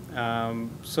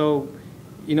 So,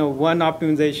 one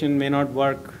optimization may not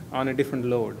work on a different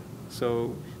load.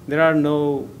 So there are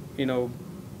no,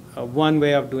 one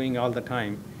way of doing all the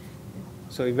time.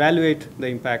 So evaluate the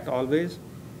impact always.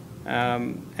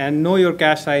 And know your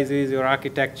cache sizes, your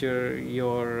architecture,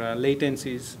 your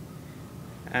latencies.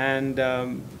 And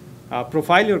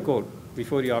profile your code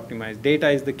before you optimize. Data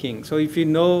is the king. So if you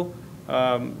know,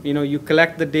 you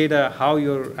collect the data, how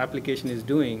your application is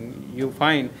doing, you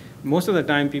find most of the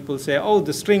time people say, oh,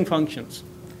 the string functions,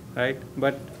 right?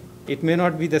 But it may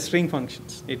not be the string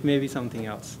functions. It may be something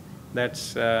else.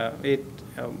 That's it.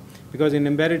 Because in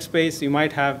embedded space, you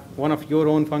might have one of your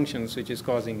own functions which is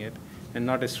causing it, and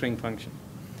not a string function.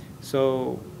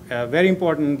 So very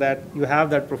important that you have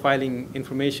that profiling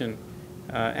information,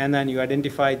 and then you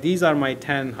identify, these are my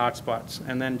 10 hotspots,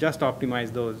 and then just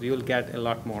optimize those. You'll get a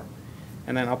lot more.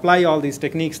 And then apply all these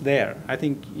techniques there. I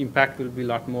think impact will be a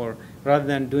lot more, rather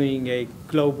than doing a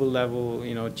global level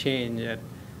change at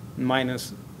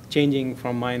changing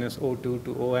from -02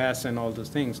 to OS and all those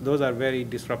things. Those are very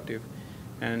disruptive.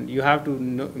 And you have to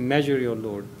measure your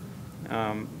load.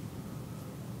 And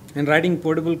writing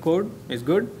portable code is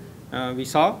good. We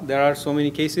saw there are so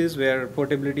many cases where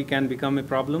portability can become a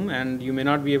problem, and you may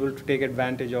not be able to take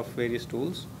advantage of various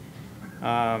tools.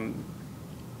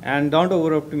 And don't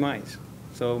over-optimize.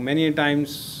 So many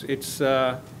times it's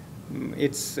a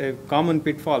common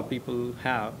pitfall people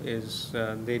have is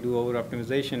they do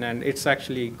over-optimization, and it's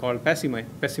actually called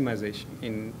pessimization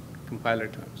in compiler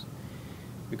terms.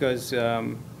 Because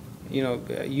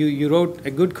you wrote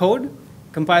a good code,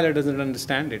 compiler doesn't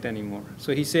understand it anymore.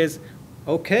 So he says,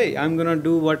 okay, I'm going to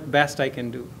do what best I can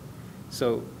do.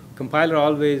 So compiler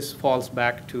always falls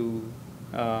back to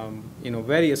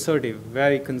very assertive,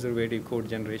 very conservative code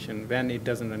generation when it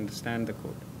doesn't understand the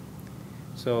code.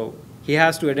 So he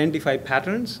has to identify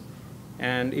patterns,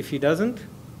 and if he doesn't,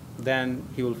 then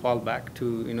he will fall back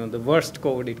to the worst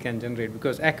code it can generate,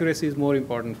 because accuracy is more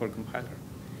important for compiler.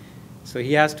 So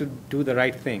he has to do the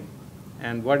right thing,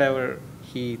 and whatever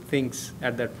he thinks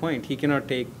at that point, he cannot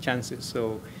take chances.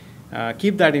 So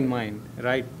keep that in mind,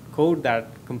 write code that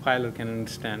compiler can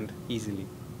understand easily.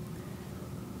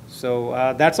 So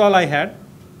that's all I had.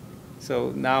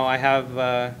 So now I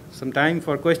have some time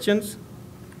for questions.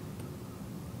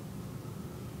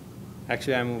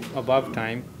 Actually, I'm above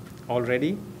time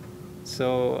already.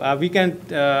 So we can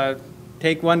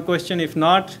take one question. If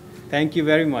not, thank you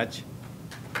very much.